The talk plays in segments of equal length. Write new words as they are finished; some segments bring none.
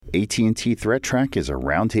AT&T Threat Track is a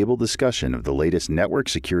roundtable discussion of the latest network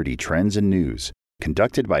security trends and news,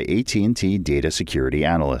 conducted by AT&T data security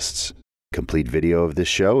analysts. Complete video of this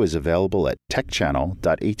show is available at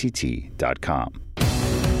techchannel.att.com.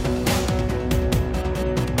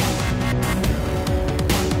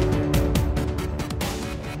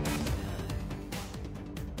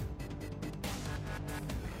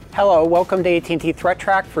 Hello, welcome to AT&T Threat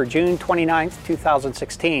Track for June 29th,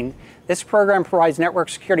 2016. This program provides network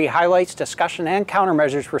security highlights, discussion, and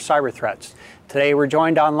countermeasures for cyber threats. Today we're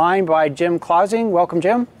joined online by Jim Clausing. Welcome,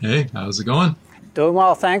 Jim. Hey, how's it going? Doing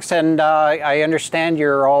well, thanks. And I understand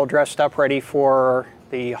you're all dressed up ready for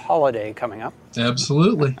the holiday coming up.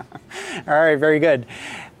 Absolutely. All right, very good.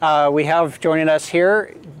 We have joining us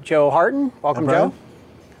here Joe Harton. Welcome, Joe.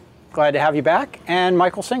 Glad to have you back. And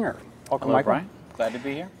Michael Singer. Welcome, Hello, Michael. Brian. Glad to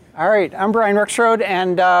be here. All right, I'm Brian Rixrode,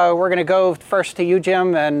 and we're going to go first to you,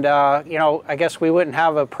 Jim. And, I guess we wouldn't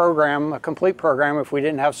have a complete program, if we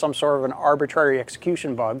didn't have some sort of an arbitrary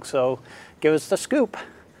execution bug. So give us the scoop.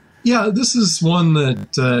 Yeah, this is one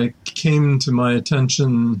that came to my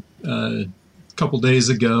attention a couple days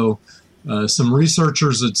ago. Some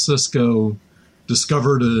researchers at Cisco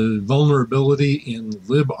discovered a vulnerability in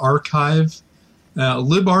libarchive.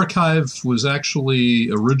 Libarchive was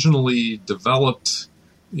actually originally developed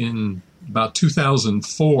in about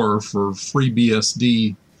 2004 for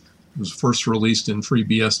FreeBSD. It was first released in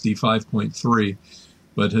FreeBSD 5.3,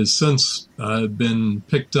 but has since been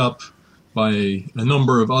picked up by a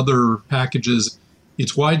number of other packages.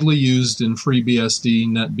 It's widely used in FreeBSD,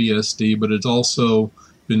 NetBSD, but it's also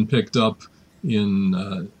been picked up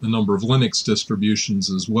in a number of Linux distributions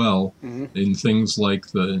as well, in things like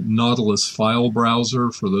the Nautilus file browser,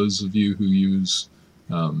 for those of you who use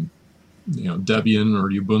Debian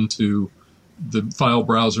or Ubuntu, the file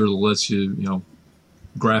browser that lets you,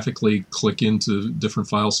 graphically click into different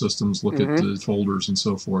file systems, look at the folders and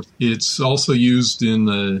so forth. It's also used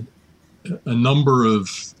in a number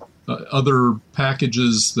of other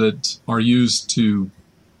packages that are used to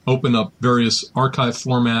open up various archive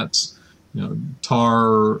formats,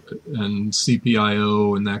 tar and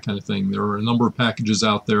CPIO and that kind of thing. There are a number of packages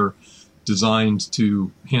out there designed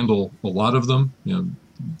to handle a lot of them,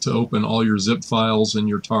 to open all your zip files and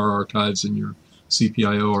your tar archives and your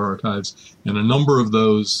CPIO archives, and a number of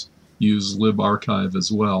those use libarchive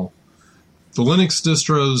as well. The Linux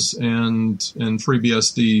distros and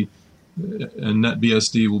FreeBSD and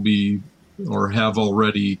NetBSD will be, or have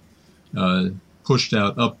already, pushed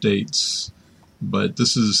out updates, but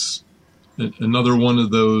this is another one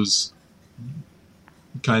of those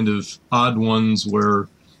kind of odd ones where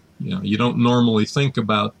you don't normally think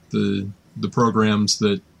about the programs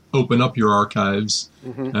that open up your archives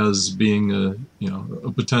as being a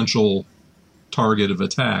potential target of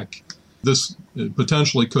attack. This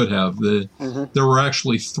potentially could have. There were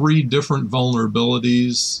actually 3 different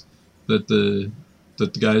vulnerabilities that the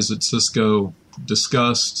guys at Cisco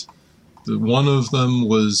discussed. One of them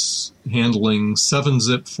was handling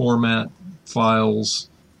 7-zip format files.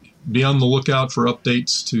 Be on the lookout for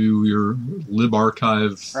updates to your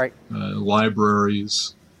libarchive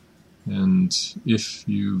libraries. And if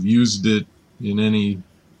you've used it in any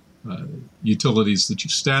utilities that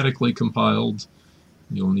you've statically compiled,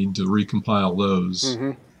 you'll need to recompile those.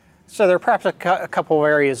 So there are perhaps a couple of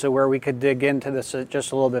areas where we could dig into this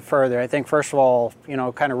just a little bit further. I think, first of all,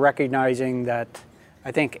 kind of recognizing that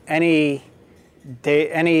I think any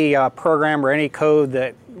program or any code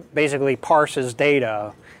that basically parses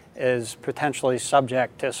data is potentially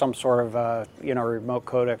subject to some sort of remote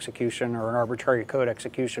code execution or an arbitrary code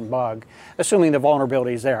execution bug, assuming the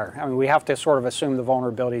vulnerability is there. I mean, we have to sort of assume the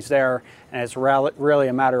vulnerability is there, and it's really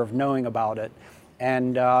a matter of knowing about it.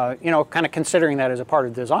 And, kind of considering that as a part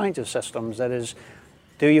of designs of systems, that is,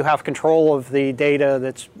 do you have control of the data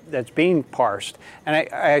that's being parsed? And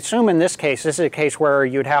I assume in this case, this is a case where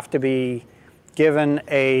you'd have to be given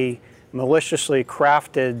a maliciously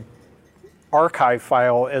crafted archive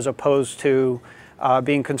file as opposed to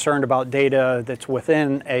being concerned about data that's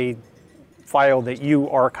within a file that you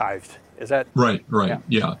archived. Is that right?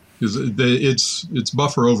 Yeah, because it's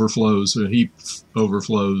buffer overflows or heap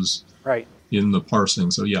overflows in the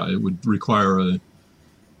parsing. So yeah, it would require a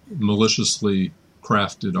maliciously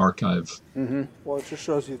crafted archive. Well, it just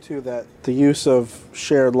shows you too that the use of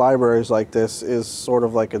shared libraries like this is sort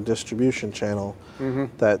of like a distribution channel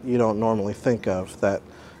that you don't normally think of. That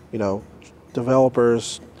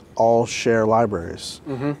developers all share libraries.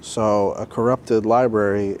 So a corrupted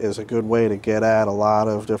library is a good way to get at a lot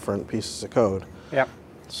of different pieces of code.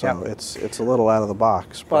 So it's a little out of the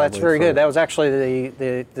box. Well, that's very good. That was actually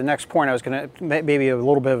the next point I was going to, maybe a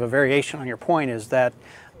little bit of a variation on your point, is that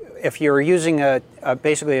if you're using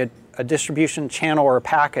basically a distribution channel or a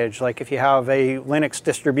package, like if you have a Linux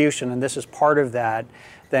distribution and this is part of that,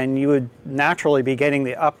 then you would naturally be getting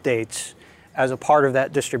the updates as a part of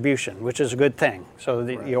that distribution, which is a good thing. So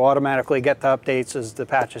you automatically get the updates as the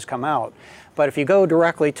patches come out. But if you go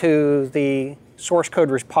directly to the source code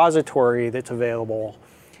repository that's available,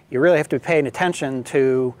 you really have to be paying attention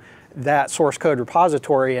to that source code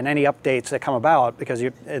repository and any updates that come about, because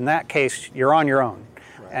in that case, you're on your own.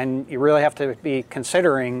 Right. And you really have to be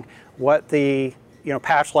considering what the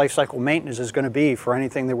patch lifecycle maintenance is going to be for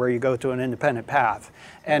anything where you go to an independent path.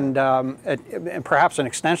 And perhaps an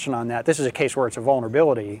extension on that, this is a case where it's a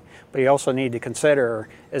vulnerability, but you also need to consider,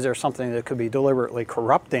 is there something that could be deliberately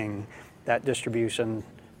corrupting that distribution,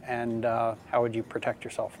 and how would you protect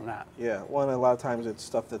yourself from that? Yeah, well, a lot of times it's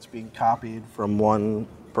stuff that's being copied from one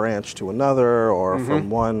branch to another, or from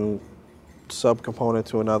one subcomponent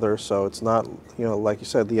to another, so it's not, like you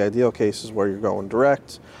said, the ideal case is where you're going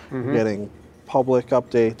direct, you're getting public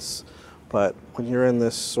updates, but when you're in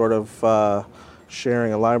this sort of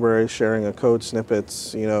sharing a library, sharing a code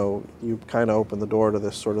snippets, you kind of open the door to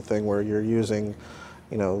this sort of thing where you're using,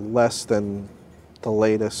 less than the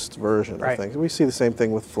latest version of things. We see the same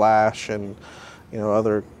thing with Flash and,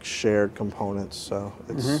 other shared components, so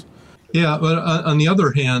it's... Yeah, but on the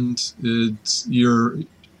other hand,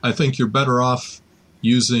 I think you're better off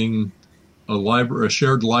using a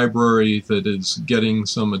shared library that is getting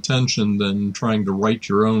some attention than trying to write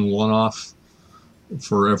your own one-off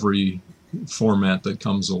for every format that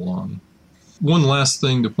comes along. One last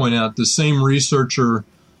thing to point out, the same researcher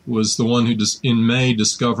was the one who in May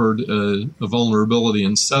discovered a vulnerability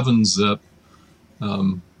in 7-zip,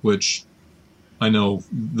 which I know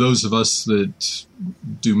those of us that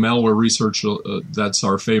do malware research, that's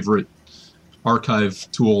our favorite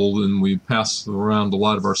archive tool, and we pass around a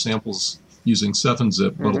lot of our samples using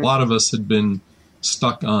 7-zip, but a lot of us had been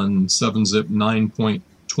stuck on 7-zip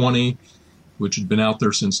 9.20, which had been out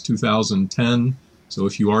there since 2010. So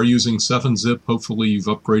if you are using 7-zip, hopefully you've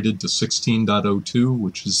upgraded to 16.02,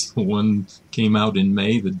 which is the one came out in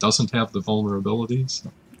May that doesn't have the vulnerabilities.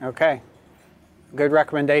 Okay, good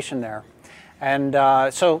recommendation there. And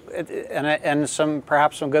perhaps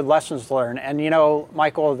some good lessons to learn. And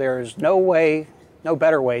Michael, there's no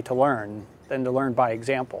better way to learn than to learn by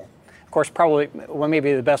example. Of course, probably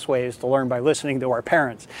maybe the best way is to learn by listening to our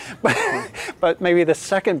parents, but maybe the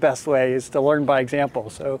second best way is to learn by example.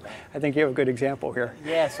 So I think you have a good example here.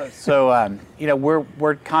 Yeah. So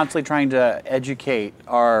we're constantly trying to educate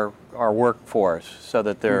our workforce so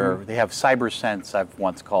that they have cyber sense, I've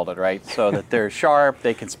once called it, right? So that they're sharp,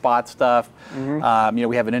 they can spot stuff.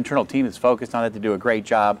 We have an internal team that's focused on it to do a great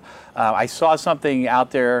job. I saw something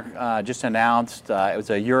out there just announced. It was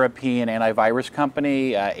a European antivirus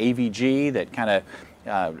company, AVG, that kind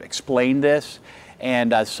of explained this.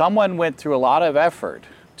 And someone went through a lot of effort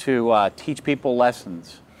to teach people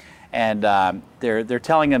lessons. And they're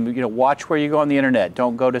telling them, watch where you go on the internet.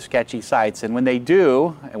 Don't go to sketchy sites. And when they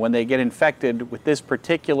do, and when they get infected with this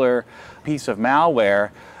particular piece of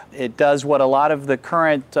malware, it does what a lot of the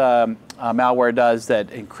current malware does, that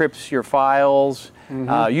encrypts your files.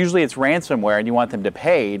 Usually it's ransomware, and you want them to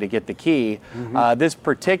pay to get the key. This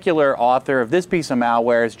particular author of this piece of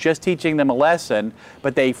malware is just teaching them a lesson,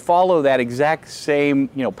 but they follow that exact same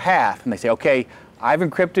path, and they say, okay, I've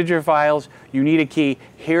encrypted your files, you need a key,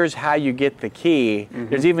 here's how you get the key.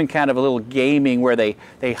 There's even kind of a little gaming where they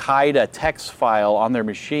hide a text file on their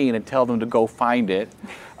machine and tell them to go find it.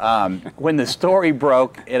 When the story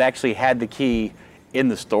broke, it actually had the key in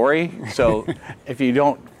the story, so if you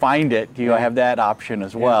don't find it, you have that option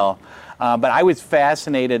as well. But I was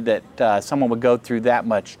fascinated that someone would go through that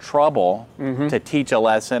much trouble to teach a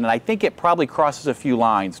lesson, and I think it probably crosses a few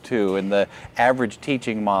lines too in the average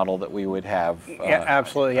teaching model that we would have. Yeah,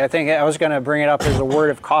 absolutely. I think I was going to bring it up as a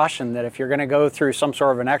word of caution that if you're going to go through some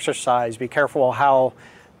sort of an exercise, be careful how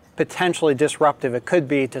potentially disruptive it could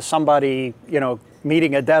be to somebody,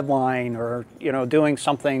 meeting a deadline or doing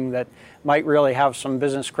something that might really have some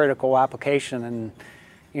business critical application, and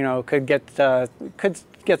could get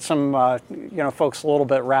some folks a little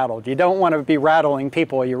bit rattled. You don't want to be rattling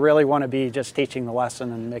people. You really want to be just teaching the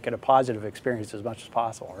lesson and make it a positive experience as much as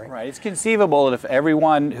possible, right? Right. It's conceivable that if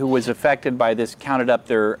everyone who was affected by this counted up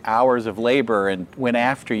their hours of labor and went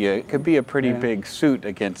after you, it could be a pretty big suit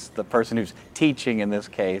against the person who's teaching in this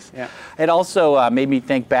case. Yeah. It also made me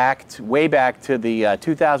think way back to the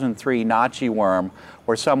 2003 Nachi worm,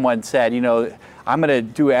 where someone said, I'm going to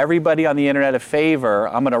do everybody on the internet a favor.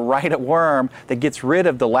 I'm going to write a worm that gets rid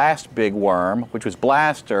of the last big worm, which was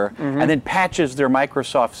Blaster, and then patches their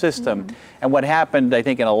Microsoft system. And what happened, I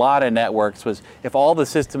think, in a lot of networks was if all the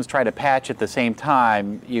systems try to patch at the same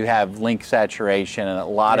time, you have link saturation and a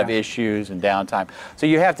lot of issues and downtime. So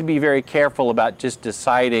you have to be very careful about just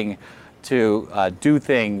deciding to do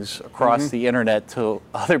things across the internet to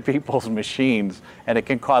other people's machines, and it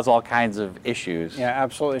can cause all kinds of issues. Yeah,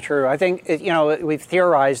 absolutely true. I think, we've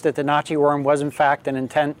theorized that the Nazi worm was in fact an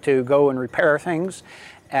intent to go and repair things,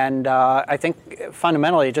 and I think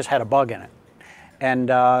fundamentally it just had a bug in it.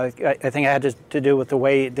 And I think it had to do with the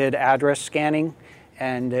way it did address scanning,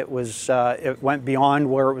 and it went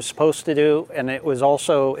beyond where it was supposed to do, and it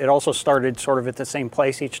also started sort of at the same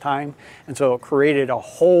place each time, and so it created a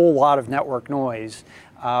whole lot of network noise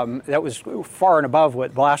that was far and above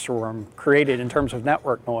what Blaster Worm created in terms of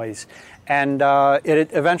network noise, and it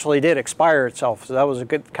eventually did expire itself, so that was a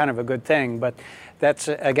good thing. But that's,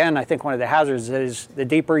 again, I think one of the hazards is the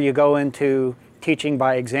deeper you go into teaching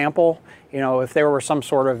by example. If there were some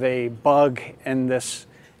sort of a bug in this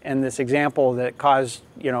example that caused,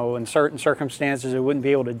 in certain circumstances, it wouldn't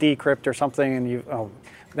be able to decrypt or something, and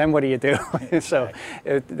then what do you do? So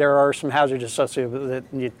there are some hazards associated with it,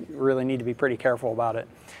 and you really need to be pretty careful about it.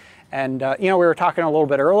 And, we were talking a little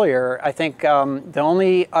bit earlier, I think the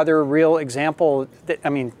only other real example,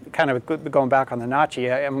 kind of going back on the Nazi,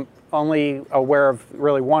 I am only aware of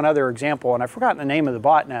really one other example, and I've forgotten the name of the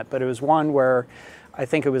botnet, but it was one where I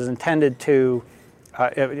think it was intended to,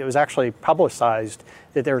 it was actually publicized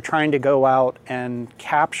that they were trying to go out and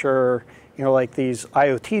capture, like these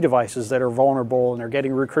IoT devices that are vulnerable and they're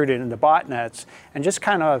getting recruited into botnets, and just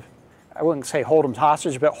kind of, I wouldn't say hold them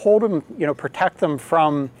hostage, but hold them, protect them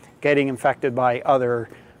from getting infected by other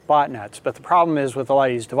botnets. But the problem is with a lot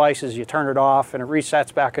of these devices, you turn it off and it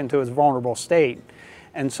resets back into its vulnerable state.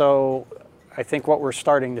 And so I think what we're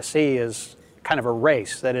starting to see is kind of a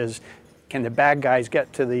race. That is, can the bad guys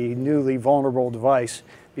get to the newly vulnerable device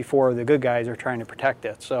before the good guys are trying to protect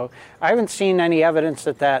it? So I haven't seen any evidence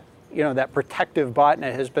that that protective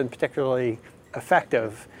botnet has been particularly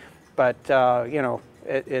effective, but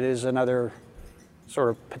it is another sort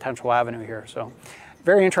of potential avenue here. So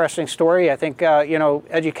very interesting story. I think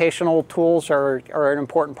educational tools are an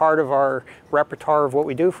important part of our repertoire of what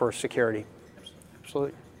we do for security.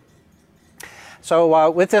 Absolutely. So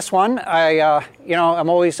with this one, I'm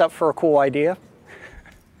always up for a cool idea.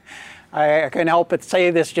 I couldn't help but say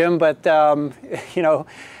this, Jim, but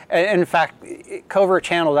in fact, covert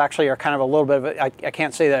channels actually are kind of a little bit of I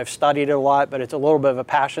can't say that I've studied it a lot, but it's a little bit of a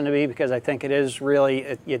passion to me, because I think it is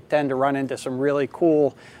really, you tend to run into some really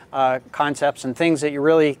cool concepts and things that you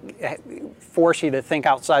really force you to think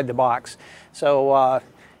outside the box. So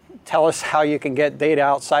tell us how you can get data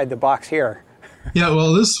outside the box here. Yeah,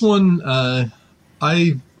 well, this one,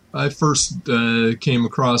 I first came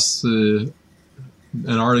across an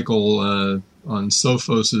article on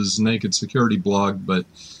Sophos's Naked Security blog, but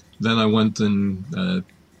then I went and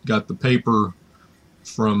got the paper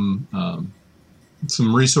from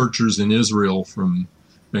some researchers in Israel from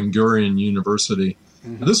Ben Gurion University.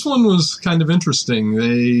 Mm-hmm. This one was kind of interesting.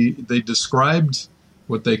 They described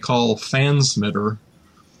what they call fansmitter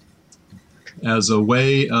as a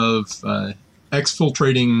way of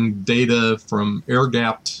exfiltrating data from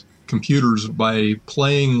air-gapped computers by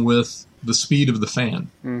playing with the speed of the fan.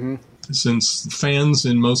 Mm-hmm. Since fans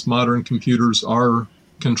in most modern computers are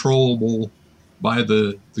controllable by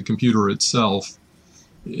the computer itself,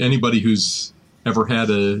 anybody who's ever had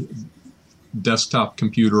a desktop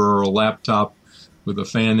computer or a laptop with a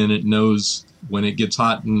fan in it knows when it gets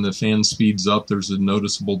hot and the fan speeds up, there's a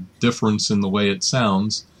noticeable difference in the way it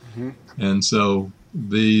sounds. Mm-hmm. And so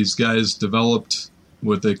these guys developed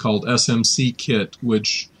what they called SMC kit,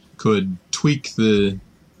 which could tweak the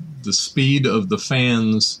speed of the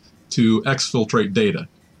fans to exfiltrate data.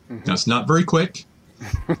 Mm-hmm. Now, it's not very quick.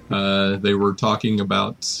 They were talking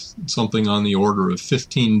about something on the order of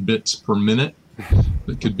 15 bits per minute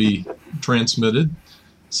that could be transmitted.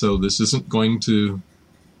 So this isn't going to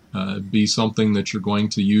be something that you're going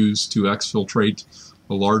to use to exfiltrate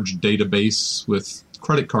a large database with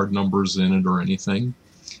credit card numbers in it or anything.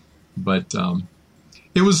 But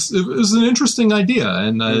it was an interesting idea,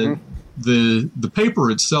 and the paper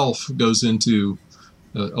itself goes into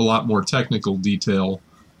a lot more technical detail.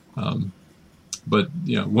 But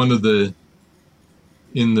one of the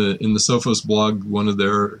in the Sophos blog, one of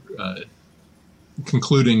their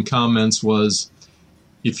concluding comments was,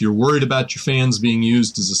 if you're worried about your fans being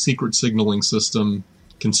used as a secret signaling system,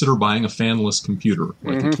 consider buying a fanless computer,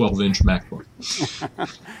 like a 12-inch MacBook.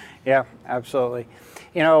 Yeah, absolutely.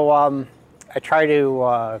 I try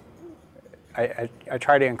to I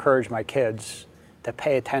try to encourage my kids to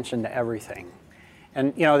pay attention to everything.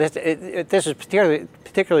 And you know, this is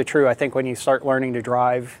particularly true, I think, when you start learning to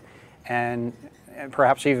drive, and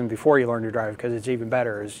perhaps even before you learn to drive, because it's even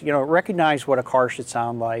better, is, you know, recognize what a car should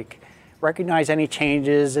sound like, recognize any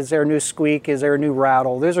changes. Is there a new squeak? Is there a new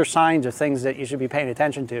rattle? Those are signs of things that you should be paying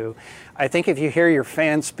attention to. I think if you hear your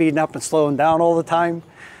fan speeding up and slowing down all the time,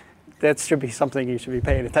 that should be something you should be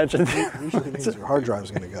paying attention to. Usually means your hard drive's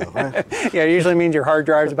going to go, right? Yeah, it usually means your hard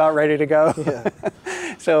drive's about ready to go. Yeah.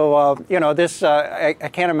 So, you know, this, I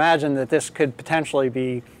can't imagine that this could potentially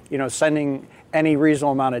be, you know, sending any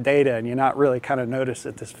reasonable amount of data and you not really kind of notice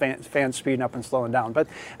that this fan's speeding up and slowing down. But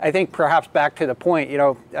I think perhaps back to the point, you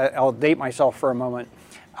know, I'll date myself for a moment.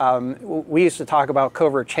 We used to talk about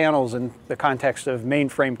covert channels in the context of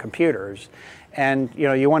mainframe computers. And, you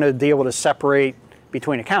know, you want to be able to separate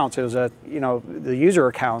between accounts. It was you know, the user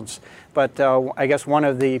accounts. But I guess one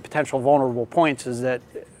of the potential vulnerable points is that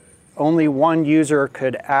only one user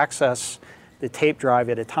could access the tape drive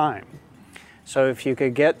at a time. So if you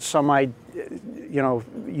could get you know,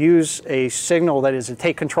 use a signal that is to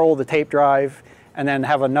take control of the tape drive and then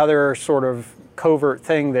have another sort of covert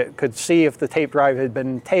thing that could see if the tape drive had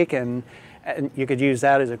been taken, and you could use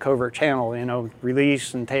that as a covert channel, you know,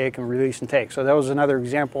 release and take and release and take. So that was another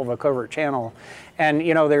example of a covert channel. And,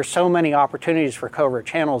 you know, there's so many opportunities for covert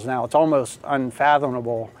channels now, it's almost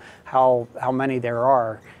unfathomable how many there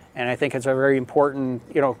are. And I think it's a very important,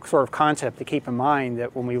 you know, sort of concept to keep in mind,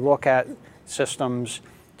 that when we look at systems,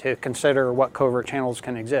 to consider what covert channels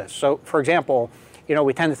can exist. So, for example, you know,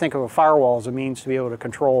 we tend to think of a firewall as a means to be able to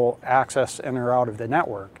control access in or out of the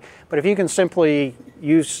network. But if you can simply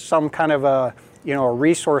use some kind of a, you know, a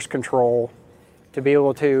resource control to be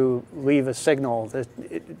able to leave a signal that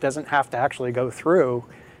it doesn't have to actually go through,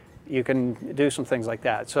 you can do some things like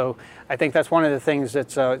that. So I think that's one of the things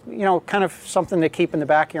that's, you know, kind of something to keep in the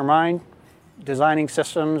back of your mind, designing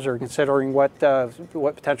systems or considering what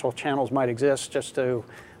potential channels might exist, just to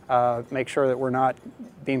make sure that we're not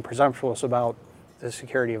being presumptuous about the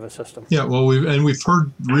security of a system. Yeah, well, we've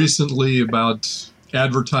heard recently about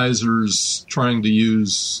advertisers trying to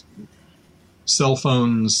use cell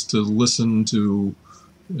phones to listen to,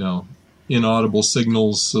 you know, inaudible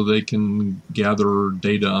signals so they can gather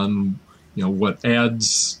data on, you know, what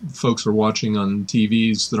ads folks are watching on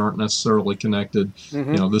TVs that aren't necessarily connected.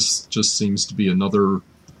 Mm-hmm. You know, this just seems to be another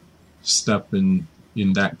step in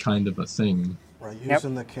that kind of a thing. Right,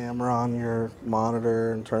 using the camera on your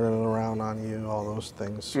monitor and turning it around on you, all those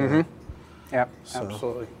things. Mm-hmm. Yeah,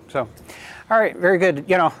 absolutely. So, all right, very good.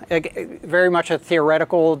 You know, very much a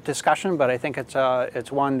theoretical discussion, but I think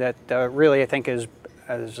it's one that really I think is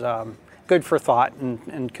good for thought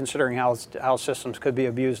and considering how systems could be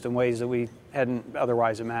abused in ways that we hadn't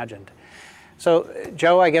otherwise imagined. So,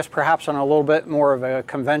 Joe, I guess perhaps on a little bit more of a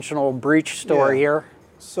conventional breach story here.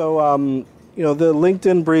 So, you know, the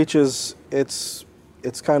LinkedIn breach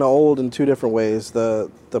it's kind of old in two different ways. The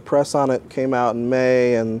press on it came out in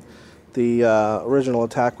May, and the original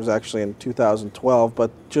attack was actually in 2012.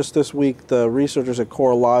 But just this week, the researchers at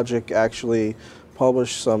CoreLogic actually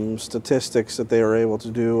published some statistics that they were able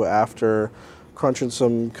to do after crunching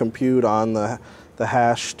some compute on the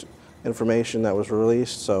hashed information that was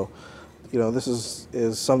released. So, you know, this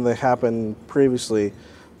is something that happened previously.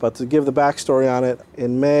 But to give the backstory on it,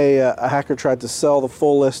 in May, a hacker tried to sell the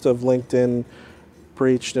full list of LinkedIn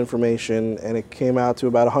breached information, and it came out to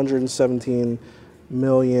about 117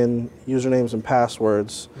 million usernames and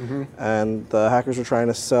passwords. Mm-hmm. And the hackers were trying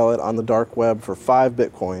to sell it on the dark web for 5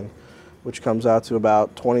 Bitcoin, which comes out to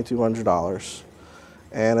about $2,200.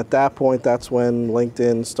 And at that point, that's when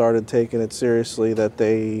LinkedIn started taking it seriously, that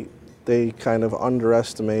they kind of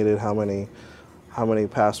underestimated how many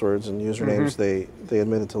passwords and usernames they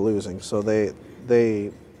admitted to losing. So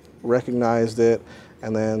they recognized it,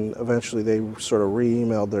 and then eventually they sort of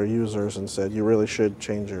re-emailed their users and said, you really should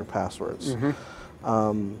change your passwords.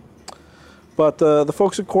 Mm-hmm. But the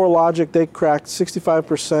folks at CoreLogic, they cracked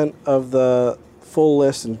 65% of the full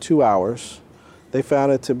list in 2 hours. They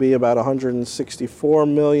found it to be about 164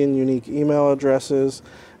 million unique email addresses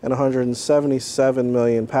and 177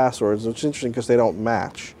 million passwords, which is interesting because they don't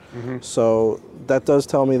match. Mm-hmm. So that does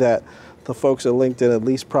tell me that the folks at LinkedIn at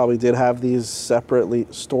least probably did have these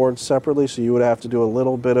stored separately, so you would have to do a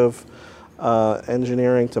little bit of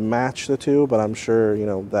engineering to match the two, but I'm sure, you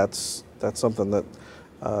know, that's something that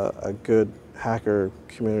a good hacker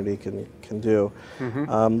community can do.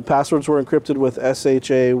 Mm-hmm. Passwords were encrypted with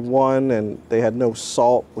SHA-1, and they had no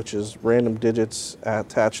salt, which is random digits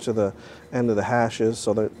attached to the end of the hashes,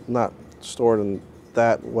 so they're not stored and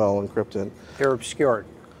that well encrypted. They're obscured.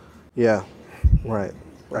 Yeah. Right.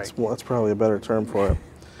 Right. That's probably a better term for it.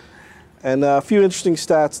 And a few interesting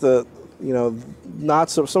stats that,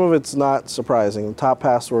 some of it's not surprising. The top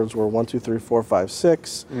passwords were 1, 2, 3, 4, 5,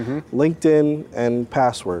 6, LinkedIn, and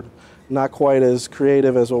password. Not quite as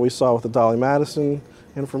creative as what we saw with the Dolly Madison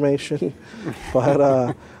information,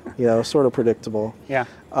 but sort of predictable. Yeah.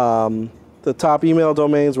 The top email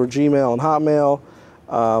domains were Gmail and Hotmail.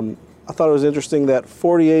 I thought it was interesting that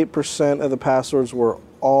 48% of the passwords were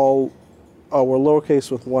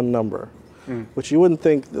lowercase with one number, which you wouldn't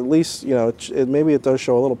think. At least maybe it does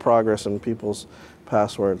show a little progress in people's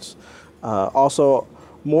passwords. Also,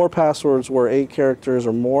 more passwords were 8 characters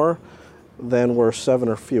or more than were 7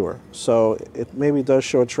 or fewer. So it maybe does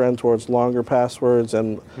show a trend towards longer passwords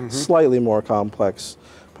and slightly more complex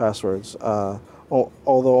passwords.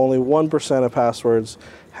 Although only 1% of passwords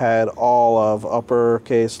had all of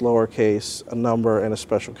uppercase, lowercase, a number, and a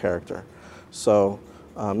special character. So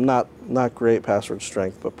not great password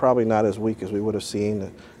strength, but probably not as weak as we would have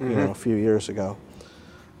seen a few years ago.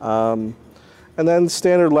 And then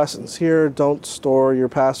standard lessons here: don't store your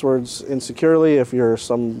passwords insecurely. If you're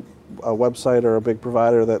a website or a big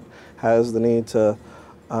provider that has the need to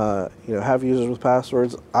have users with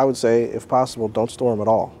passwords, I would say, if possible, don't store them at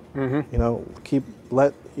all.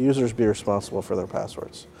 Let users be responsible for their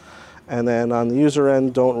passwords. And then on the user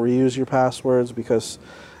end, don't reuse your passwords, because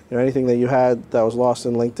anything that you had that was lost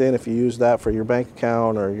in LinkedIn, if you use that for your bank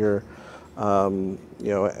account or your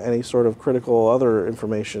any sort of critical other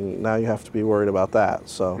information, now you have to be worried about that.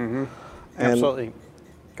 So Absolutely.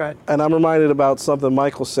 Go ahead. And I'm reminded about something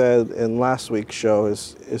Michael said in last week's show,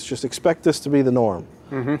 is just expect this to be the norm.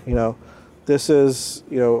 This is,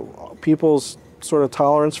 people's sort of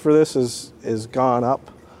tolerance for this is gone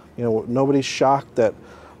up. Nobody's shocked that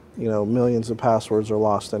millions of passwords are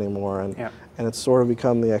lost anymore, and it's sort of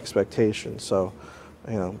become the expectation. So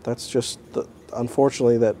that's just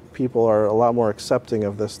unfortunately that people are a lot more accepting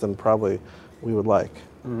of this than probably we would like.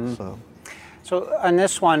 So on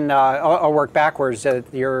this one, I'll work backwards.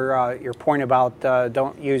 Your point about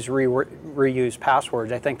don't use reuse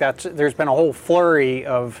passwords. I think there's been a whole flurry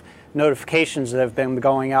of notifications that have been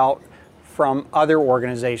going out from other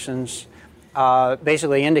organizations,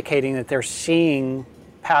 basically indicating that they're seeing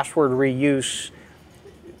password reuse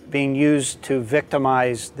being used to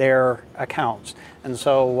victimize their accounts. And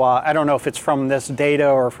so I don't know if it's from this data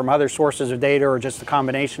or from other sources of data or just a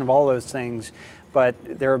combination of all those things, but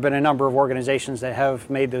there have been a number of organizations that have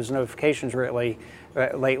made those notifications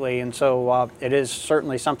lately, and so it is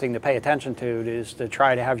certainly something to pay attention to, is to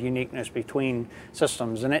try to have uniqueness between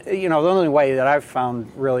systems. And the only way that I've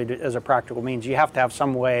found really as a practical means, you have to have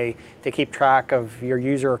some way to keep track of your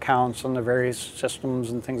user accounts on the various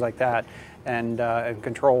systems and things like that, and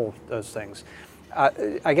control those things.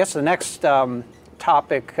 I guess the next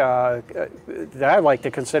topic that I'd like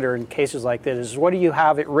to consider in cases like this is, what do you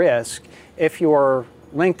have at risk if your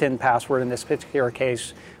LinkedIn password in this particular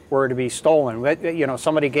case were to be stolen?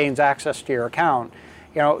 Somebody gains access to your account.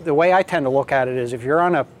 The way I tend to look at it is, if you're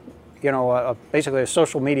on basically a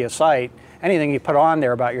social media site, anything you put on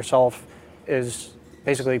there about yourself is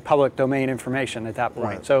basically public domain information at that point.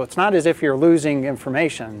 Right. So it's not as if you're losing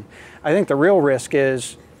information. I think the real risk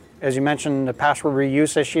is, as you mentioned, the password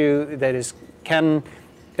reuse issue, that is, can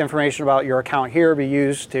information about your account here be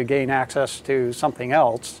used to gain access to something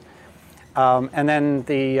else? And then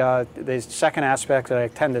the second aspect that I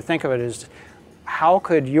tend to think of it is, how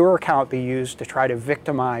could your account be used to try to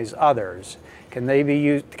victimize others? Can they be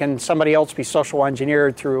used? Can somebody else be social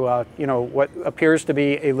engineered through what appears to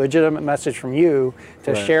be a legitimate message from you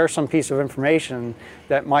to share some piece of information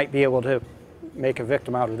that might be able to make a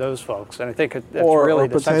victim out of those folks? And I think that's really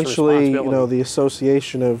the sense of responsibility. The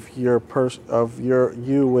association of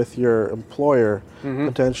you with your employer.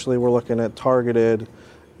 Potentially, we're looking at targeted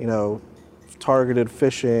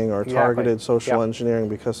phishing or targeted social engineering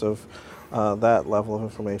because of that level of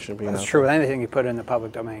information being out there. That's true with anything you put in the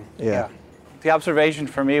public domain. Yeah. The observation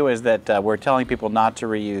for me was that we're telling people not to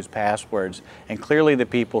reuse passwords, and clearly the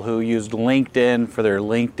people who used LinkedIn for their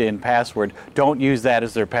LinkedIn password don't use that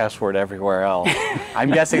as their password everywhere else.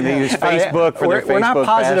 I'm guessing they use Facebook for their Facebook password. We're not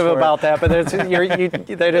positive about that, but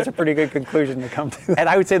that is a pretty good conclusion to come to. And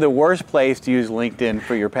I would say the worst place to use LinkedIn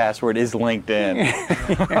for your password is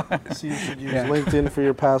LinkedIn. So you should use LinkedIn for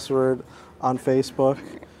your password on Facebook,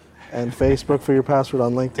 and Facebook for your password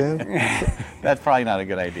on LinkedIn. That's probably not a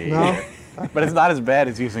good idea. No? But it's not as bad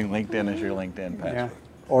as using LinkedIn as your LinkedIn password. Yeah.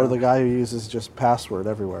 Or the guy who uses just password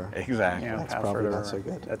everywhere. Exactly. Yeah, That's probably not so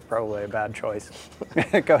good. That's probably a bad choice.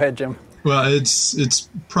 Go ahead, Jim. Well, it's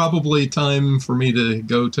probably time for me to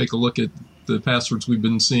go take a look at the passwords we've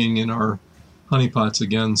been seeing in our honeypots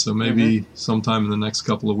again, so maybe sometime in the next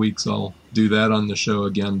couple of weeks I'll do that on the show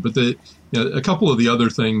again. But a couple of the other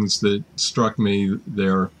things that struck me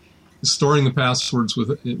there, storing the passwords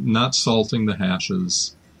with not salting the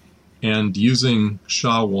hashes, and using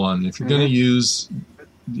SHA-1. If you're going to use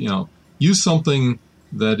something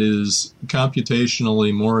that is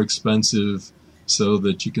computationally more expensive so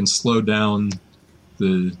that you can slow down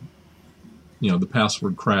the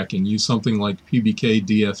password cracking. Use something like PBK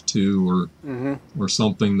DF2 or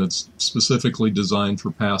something that's specifically designed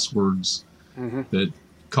for passwords that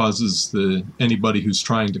causes anybody who's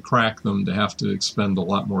trying to crack them to have to expend a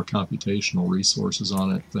lot more computational resources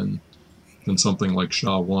on it than something like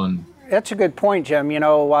SHA-1. That's a good point, Jim.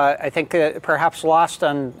 I think perhaps lost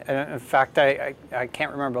on, in fact, I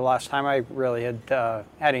can't remember the last time I really had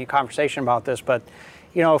had any conversation about this, but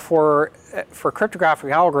for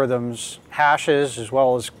cryptographic algorithms, hashes as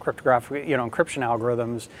well as cryptographic, encryption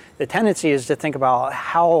algorithms, the tendency is to think about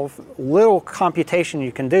how little computation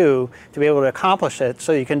you can do to be able to accomplish it,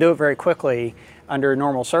 so you can do it very quickly under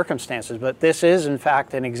normal circumstances. But this is, in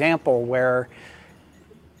fact, an example where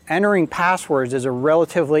entering passwords is a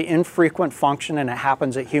relatively infrequent function, and it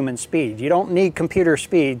happens at human speed. You don't need computer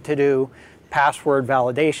speed to do password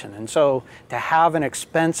validation. And so to have an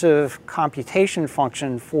expensive computation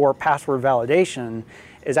function for password validation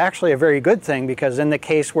is actually a very good thing, because in the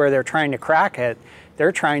case where they're trying to crack it,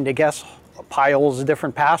 they're trying to guess piles of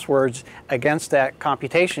different passwords against that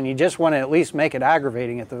computation. You just want to at least make it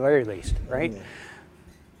aggravating at the very least, right?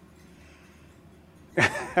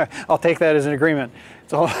 I'll take that as an agreement.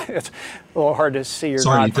 It's a little hard to see your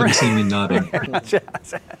Sorry, nod. you couldn't see me nodding.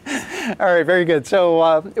 All right, very good.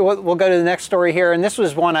 So we'll go to the next story here, and this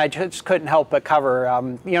was one I just couldn't help but cover.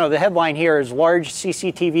 The headline here is "Large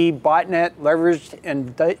CCTV Botnet Leveraged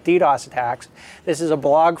in DDoS Attacks." This is a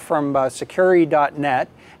blog from security.net.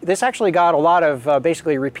 This actually got a lot of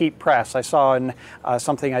basically repeat press. I saw in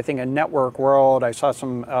something, I think, in Network World. I saw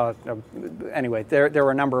some, anyway, there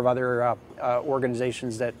were a number of other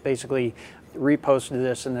organizations that basically reposted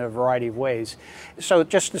this in a variety of ways. So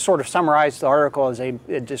just to sort of summarize the article as they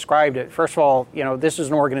described it, first of all, this is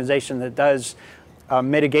an organization that does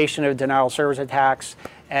mitigation of denial of service attacks.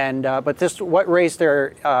 And but what raised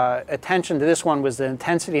their attention to this one was the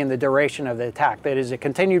intensity and the duration of the attack. That is, it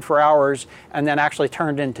continued for hours and then actually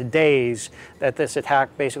turned into days that this attack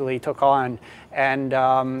basically took on. And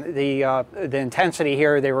the intensity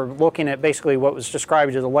here, they were looking at basically what was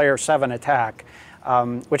described as a layer 7 attack,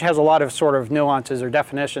 which has a lot of sort of nuances or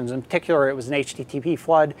definitions. In particular, it was an HTTP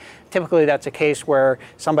flood. Typically, that's a case where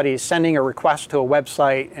somebody is sending a request to a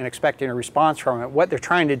website and expecting a response from it. What they're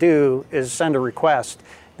trying to do is send a request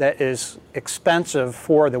that is expensive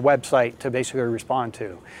for the website to basically respond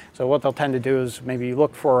to. So what they'll tend to do is maybe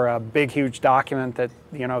look for a big, huge document that,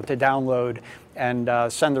 to download and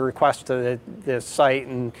send the request to the site.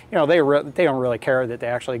 And, they don't really care that they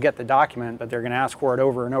actually get the document, but they're going to ask for it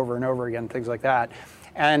over and over and over again, things like that.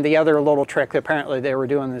 And the other little trick that apparently they were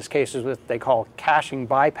doing in this case is what they call caching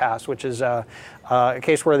bypass, which is a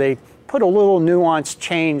case where they put a little nuanced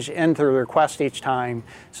change into the request each time,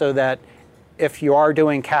 so that if you are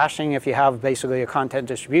doing caching, if you have basically a content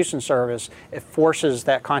distribution service, it forces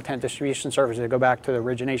that content distribution service to go back to the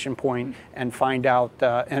origination point and find out,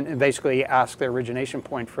 and basically ask the origination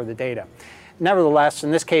point for the data. Nevertheless,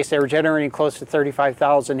 in this case, they were generating close to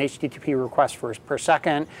 35,000 HTTP requests per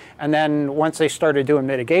second. And then once they started doing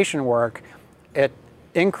mitigation work, it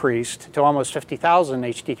increased to almost 50,000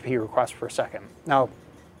 HTTP requests per second. Now,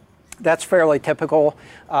 that's fairly typical.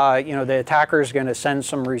 The attacker is going to send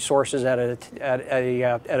some resources at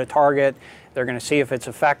a target. They're going to see if it's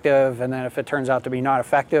effective, and then if it turns out to be not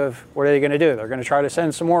effective, what are they going to do? They're going to try to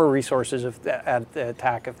send some more resources at the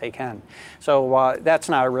attack if they can. So that's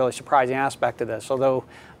not a really surprising aspect of this, although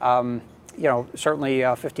certainly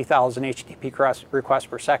 50,000 HTTP requests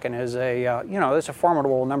per second is it's a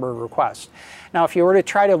formidable number of requests. Now, if you were to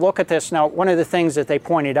try to look at this, now one of the things that they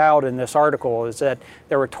pointed out in this article is that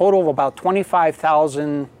there were a total of about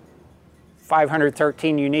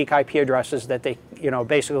 25,513 unique IP addresses that they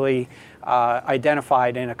basically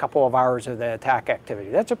identified in a couple of hours of the attack activity.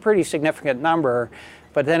 That's a pretty significant number.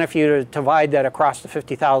 But then if you divide that across the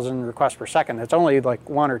 50,000 requests per second, that's only like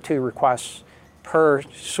 1 or 2 requests per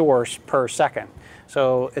source per second.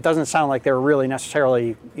 So it doesn't sound like they were really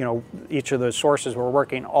necessarily, each of those sources were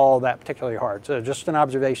working all that particularly hard. So just an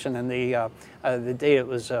observation in the data that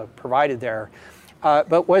was provided there.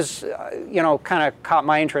 But was, kind of caught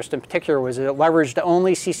my interest in particular was it leveraged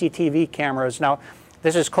only CCTV cameras. Now,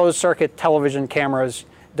 this is closed circuit television cameras,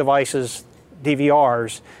 devices,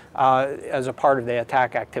 DVRs. as a part of the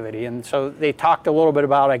attack activity. And so they talked a little bit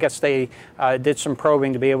about, I guess they did some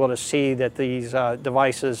probing to be able to see that these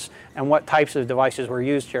devices and what types of devices were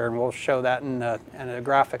used here, and we'll show that in a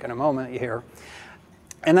graphic in a moment here.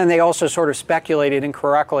 And then they also sort of speculated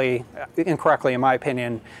incorrectly in my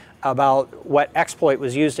opinion, about what exploit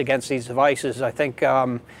was used against these devices. I think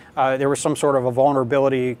there was some sort of a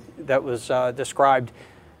vulnerability that was described.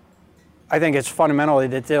 I think it's fundamentally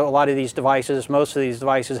that a lot of these devices, most of these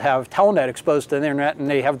devices have Telnet exposed to the internet, and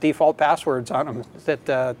they have default passwords on them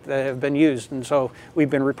that have been used. And so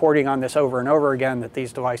we've been reporting on this over and over again, that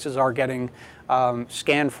these devices are getting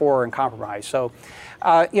scanned for and compromised. So,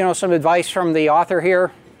 some advice from the author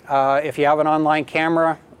here. If you have an online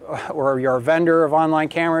camera, or you're a vendor of online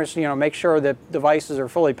cameras, make sure that devices are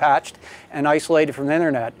fully patched and isolated from the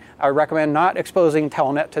internet. I recommend not exposing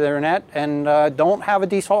Telnet to the internet, and don't have a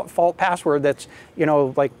default password that's,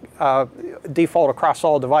 default across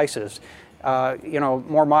all devices.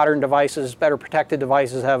 More modern devices, better protected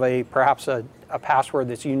devices have perhaps a password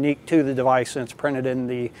that's unique to the device, and it's printed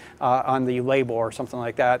in on the label or something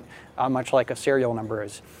like that, much like a serial number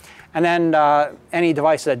is. And then any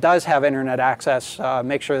device that does have internet access,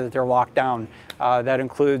 make sure that they're locked down. That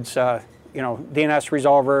includes, DNS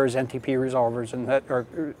resolvers, NTP resolvers,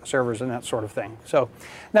 or servers, and that sort of thing. So,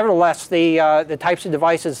 nevertheless, the types of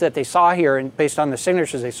devices that they saw here, and based on the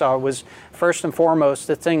signatures they saw, was first and foremost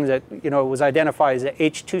the thing that was identified as the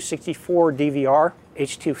H.264 DVR.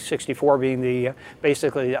 H.264 being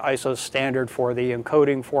basically the ISO standard for the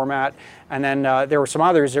encoding format, and then there were some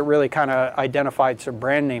others that really kind of identified some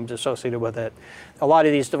brand names associated with it. A lot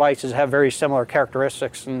of these devices have very similar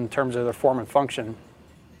characteristics in terms of their form and function.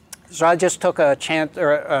 So I just took a chance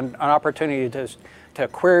or an opportunity to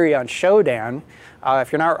query on Shodan.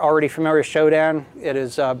 If you're not already familiar with Shodan, it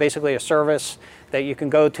is basically a service that you can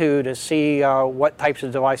go to see what types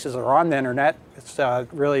of devices are on the internet. It's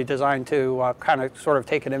really designed to kind of sort of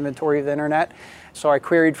take an inventory of the internet. So I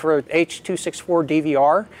queried for H.264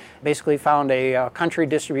 DVR, basically found a country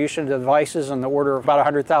distribution of the devices in the order of about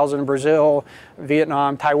 100,000 in Brazil,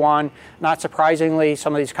 Vietnam, Taiwan. Not surprisingly,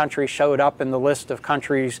 some of these countries showed up in the list of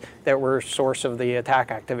countries that were source of the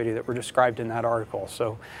attack activity that were described in that article.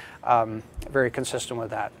 So very consistent with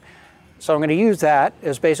that. So I'm going to use that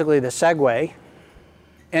as basically the segue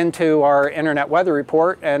into our internet weather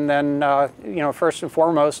report, and then first and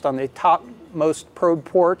foremost on the top most probed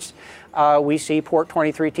ports, we see port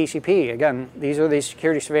 23 TCP. Again, these are the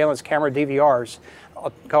security surveillance camera DVRs.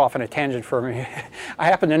 I'll go off on a tangent for a minute. I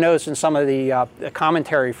happen to notice in some of the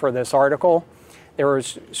commentary for this article, there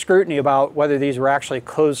was scrutiny about whether these were actually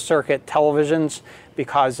closed circuit televisions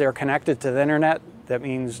because they're connected to the internet. That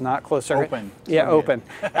means not closed circuit. Open. Yeah, open.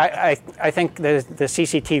 I think the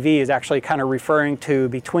CCTV is actually kind of referring to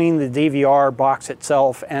between the DVR box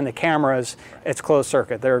itself and the cameras, it's closed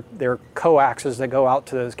circuit. They're coaxes that go out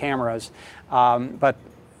to those cameras. But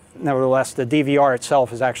nevertheless, the DVR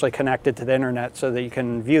itself is actually connected to the internet so that you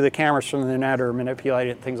can view the cameras from the internet or manipulate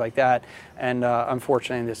it, things like that. And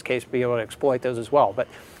unfortunately, in this case, be able to exploit those as well. But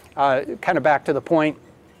kind of back to the point.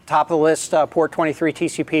 Top of the list, port 23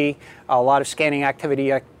 TCP, a lot of scanning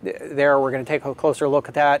activity there. We're going to take a closer look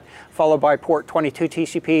at that, followed by port 22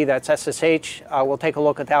 TCP, that's SSH. We'll take a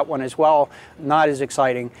look at that one as well, not as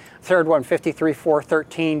exciting. Third one,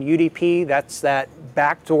 53413 UDP, that's that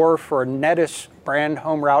backdoor for Netis brand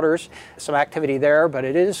home routers. Some activity there, but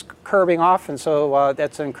it is curbing off, and so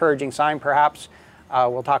that's an encouraging sign perhaps.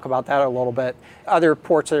 We'll talk about that a little bit. Other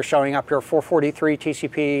ports that are showing up here, 443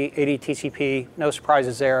 TCP, 80 TCP, no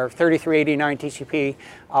surprises there. 3389 TCP,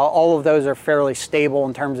 all of those are fairly stable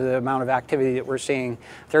in terms of the amount of activity that we're seeing.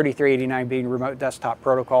 3389 being remote desktop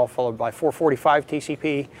protocol, followed by 445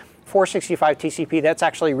 TCP. 465 TCP, that's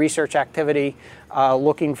actually research activity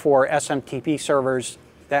looking for SMTP servers.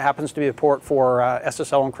 That happens to be the port for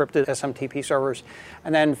SSL encrypted SMTP servers.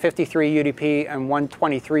 And then 53 UDP and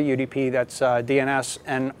 123 UDP, that's DNS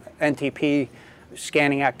and NTP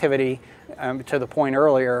scanning activity. To the point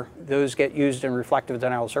earlier, those get used in reflective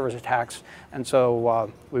denial of service attacks. And so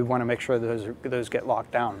we want to make sure those get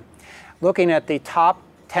locked down. Looking at the top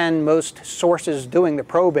 10 most sources doing the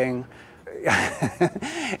probing,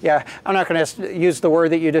 yeah, I'm not going to use the word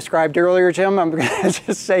that you described earlier, Jim. I'm going to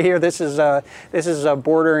just say here this is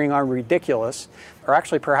bordering on ridiculous, or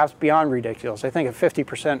actually perhaps beyond ridiculous. I think at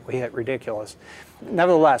 50% we hit ridiculous.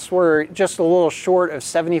 Nevertheless, we're just a little short of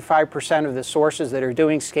 75% of the sources that are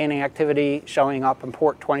doing scanning activity showing up in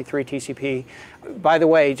port 23 TCP. By the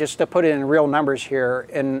way, just to put it in real numbers here,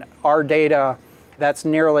 in our data, that's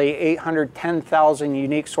nearly 810,000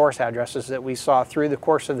 unique source addresses that we saw through the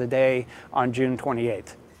course of the day on June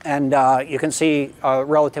 28th. And you can see,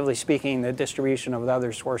 relatively speaking, the distribution of the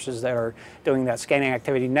other sources that are doing that scanning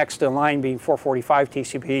activity. Next in line being 445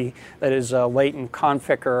 TCP, that is latent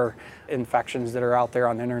conficker infections that are out there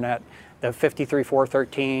on the internet. The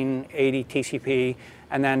 53413, 80 TCP,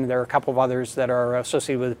 and then there are a couple of others that are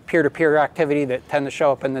associated with peer-to-peer activity that tend to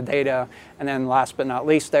show up in the data. And then last but not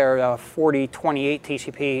least, there 4028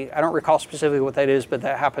 TCP. I don't recall specifically what that is, but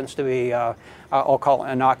that happens to be, I'll call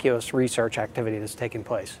it innocuous research activity that's taking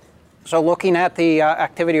place. So looking at the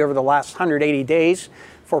activity over the last 180 days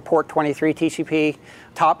for port 23 TCP,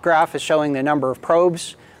 top graph is showing the number of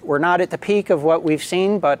probes. We're not at the peak of what we've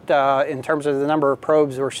seen, but in terms of the number of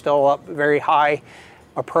probes, we're still up very high,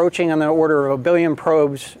 approaching on the order of 1 billion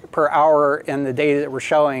probes per hour in the data that we're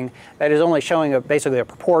showing. That is only showing basically a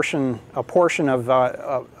portion of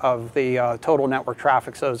the total network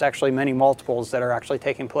traffic. So there's actually many multiples that are actually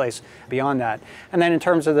taking place beyond that. And then in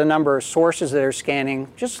terms of the number of sources that are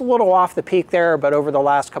scanning, just a little off the peak there, but over the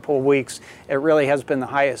last couple of weeks, it really has been the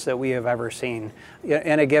highest that we have ever seen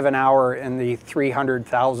in a given hour, in the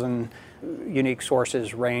 300,000 unique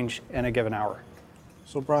sources range in a given hour.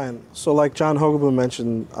 So Brian, so like John Hogaboom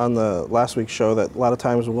mentioned on the last week's show, that a lot of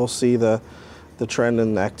times we'll see the trend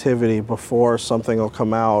in activity before something will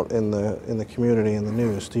come out in the community, in the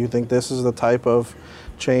news. Do you think this is the type of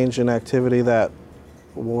change in activity that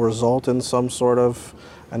will result in some sort of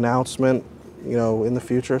announcement, in the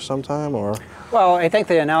future sometime, or? Well, I think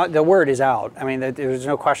the word is out. I mean, there's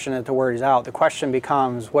no question that the word is out. The question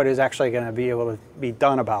becomes what is actually going to be able to be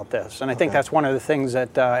done about this. And I think that's one of the things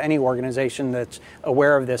that any organization that's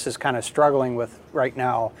aware of this is kind of struggling with right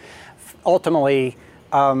now. Ultimately,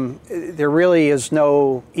 there really is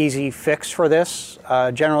no easy fix for this.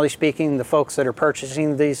 Generally speaking, the folks that are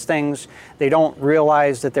purchasing these things, they don't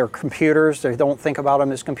realize that they're computers. They don't think about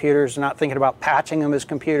them as computers. They're not thinking about patching them as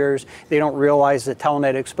computers. They don't realize that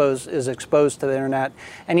Telnet is exposed to the internet.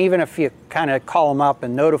 And even if you kind of call them up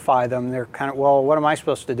and notify them, they're kind of, well, what am I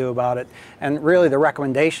supposed to do about it? And really the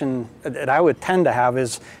recommendation that I would tend to have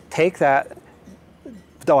is take that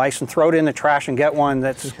device and throw it in the trash and get one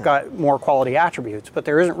that's got more quality attributes. But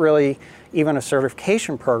there isn't really even a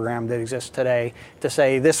certification program that exists today to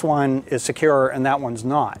say this one is secure and that one's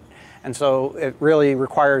not. And so it really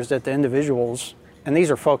requires that the individuals, and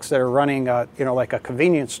these are folks that are running like a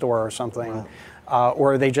convenience store or something,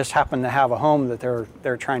 or they just happen to have a home that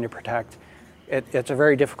they're trying to protect. It's a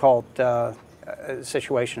very difficult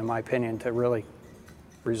situation, in my opinion, to really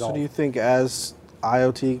resolve. So do you think as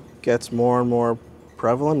IoT gets more and more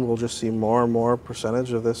prevalent, we'll just see more and more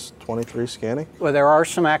percentage of this 23 scanning? Well, there are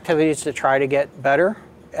some activities to try to get better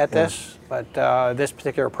at this, but this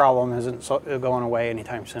particular problem isn't going away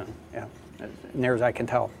anytime soon. Yeah, near as I can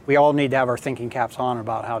tell. We all need to have our thinking caps on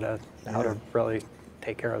about how to really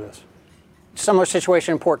take care of this. Similar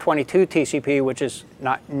situation in port 22 TCP, which is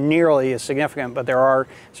not nearly as significant, but there are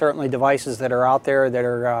certainly devices that are out there that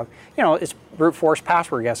are, it's brute force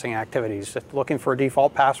password guessing activities, looking for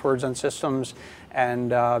default passwords on systems and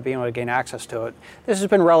being able to gain access to it. This has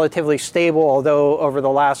been relatively stable, although over the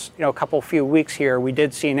last few weeks here, we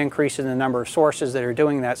did see an increase in the number of sources that are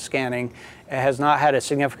doing that scanning. It has not had a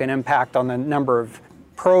significant impact on the number of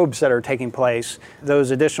probes that are taking place.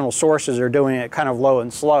 Those additional sources are doing it kind of low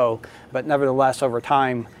and slow, but nevertheless, over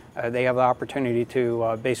time, they have the opportunity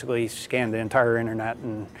to basically scan the entire internet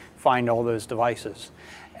and find all those devices.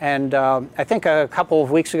 And I think a couple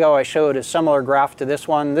of weeks ago, I showed a similar graph to this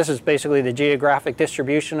one. This is basically the geographic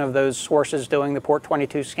distribution of those sources doing the port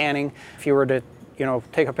 22 scanning. If you were to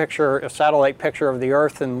take a satellite picture of the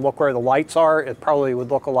Earth and look where the lights are, it probably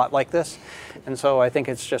would look a lot like this. And so I think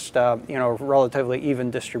it's just, relatively even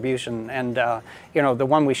distribution. And, the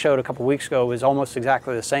one we showed a couple weeks ago was almost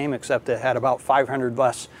exactly the same, except it had about 500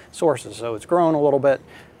 less sources. So it's grown a little bit,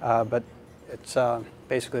 but it's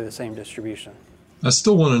basically the same distribution. I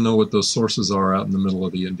still want to know what those sources are out in the middle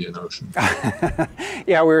of the Indian Ocean.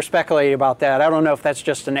 Yeah, we were speculating about that. I don't know if that's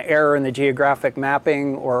just an error in the geographic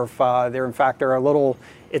mapping or if there, in fact, are little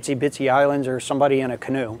itsy-bitsy islands or somebody in a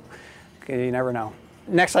canoe. Okay, you never know.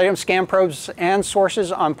 Next item, scan probes and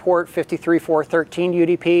sources on port 53413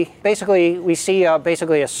 UDP. Basically, we see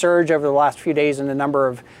a surge over the last few days in the number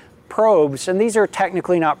of probes, and these are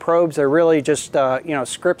technically not probes. They're really just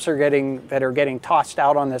scripts that are getting tossed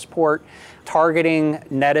out on this port, targeting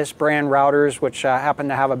Netis brand routers, which happen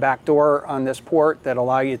to have a backdoor on this port that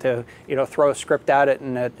allow you to throw a script at it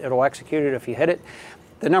and it'll execute it if you hit it.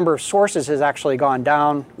 The number of sources has actually gone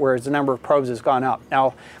down, whereas the number of probes has gone up.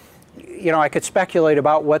 Now, I could speculate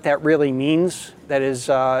about what that really means. That is,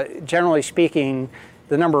 generally speaking,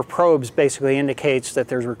 the number of probes basically indicates that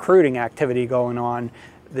there's recruiting activity going on.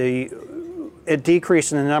 It a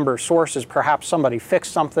decrease in the number of sources. Perhaps somebody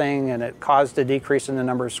fixed something and it caused a decrease in the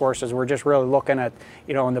number of sources. We're just really looking at,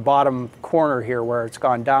 in the bottom corner here where it's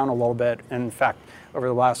gone down a little bit. In fact, over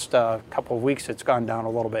the last couple of weeks, it's gone down a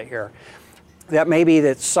little bit here. That may be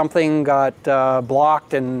that something got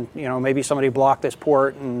blocked, and maybe somebody blocked this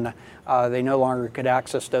port and they no longer could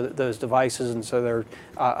access those devices, and so they're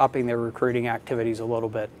upping their recruiting activities a little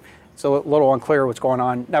bit. It's a little unclear what's going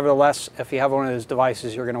on. Nevertheless, if you have one of those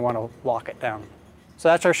devices, you're going to want to lock it down. So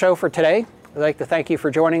that's our show for today. I'd like to thank you for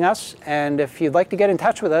joining us, and if you'd like to get in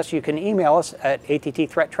touch with us, you can email us at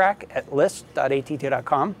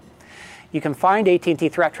attthreattrack@list.att.com. You can find AT&T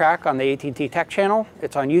Threat Track on the AT&T Tech channel.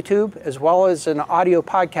 It's on YouTube, as well as an audio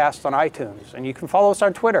podcast on iTunes. And you can follow us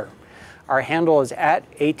on Twitter. Our handle is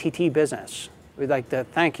 @ATTBusiness. We'd like to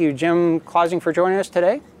thank you, Jim Clausing, for joining us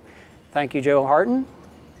today. Thank you, Joe Harton.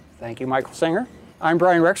 Thank you, Michael Singer. I'm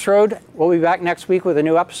Brian Rexroad. We'll be back next week with a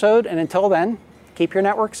new episode. And until then, keep your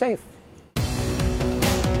network safe.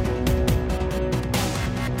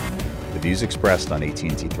 The views expressed on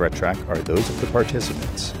AT&T Threat Track are those of the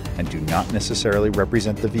participants and do not necessarily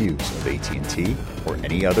represent the views of AT&T or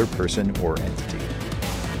any other person or entity.